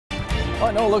Well,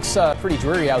 I know it looks pretty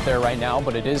dreary out there right now,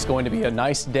 but it is going to be a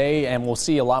nice day, and we'll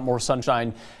see a lot more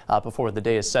sunshine before the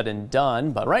day is said and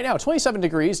done. But right now, 27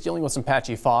 degrees, dealing with some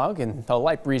patchy fog, and a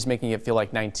light breeze making it feel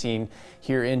like 19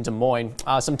 here in Des Moines.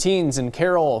 Some teens in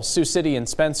Carroll, Sioux City, and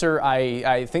Spencer.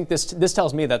 I think this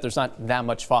tells me that there's not that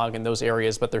much fog in those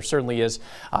areas, but there certainly is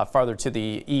farther to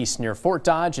the east near Fort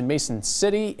Dodge and Mason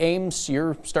City. Ames,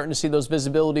 you're starting to see those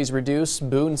visibilities reduce.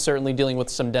 Boone certainly dealing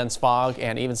with some dense fog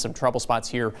and even some trouble spots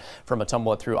here from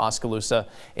Ottumwa through Oskaloosa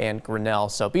and Grinnell.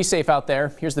 So be safe out there.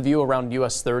 Here's the view around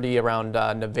US 30, around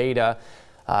Nevada.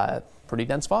 Pretty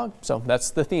dense fog. So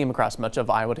that's the theme across much of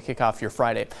Iowa to kick off your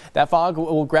Friday. That fog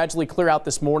will gradually clear out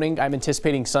this morning. I'm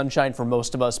anticipating sunshine for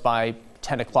most of us by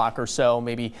 10 o'clock or so,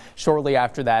 maybe shortly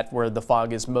after that where the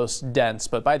fog is most dense.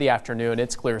 But by the afternoon,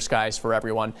 it's clear skies for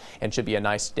everyone and should be a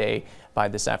nice day by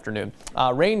this afternoon.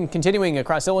 Rain continuing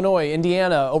across Illinois,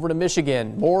 Indiana, over to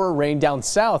Michigan. More rain down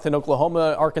south in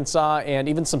Oklahoma, Arkansas, and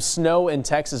even some snow in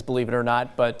Texas, believe it or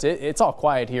not. But it's all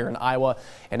quiet here in Iowa,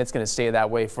 and it's going to stay that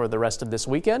way for the rest of this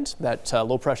weekend. That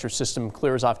low pressure system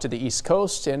clears off to the east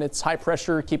coast, and it's high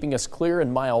pressure keeping us clear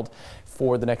and mild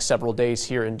for the next several days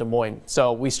here in Des Moines.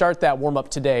 So we start that warm up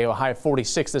today, a high of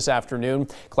 46 this afternoon.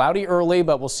 Cloudy early,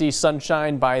 but we'll see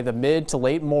sunshine by the mid to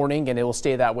late morning, and it will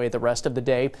stay that way the rest of the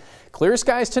day. Clear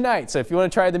skies tonight, so if you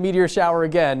want to try the meteor shower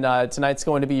again, tonight's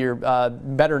going to be your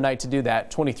better night to do that.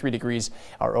 23 degrees,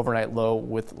 our overnight low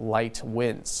with light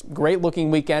winds. Great looking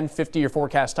weekend, 50 your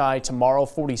forecast high tomorrow,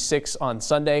 46 on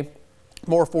Sunday.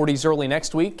 More 40s early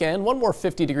next week, and one more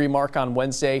 50-degree mark on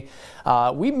Wednesday.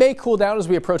 We may cool down as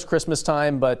we approach Christmas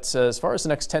time, but as far as the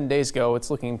next 10 days go, it's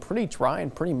looking pretty dry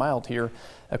and pretty mild here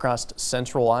across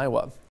central Iowa.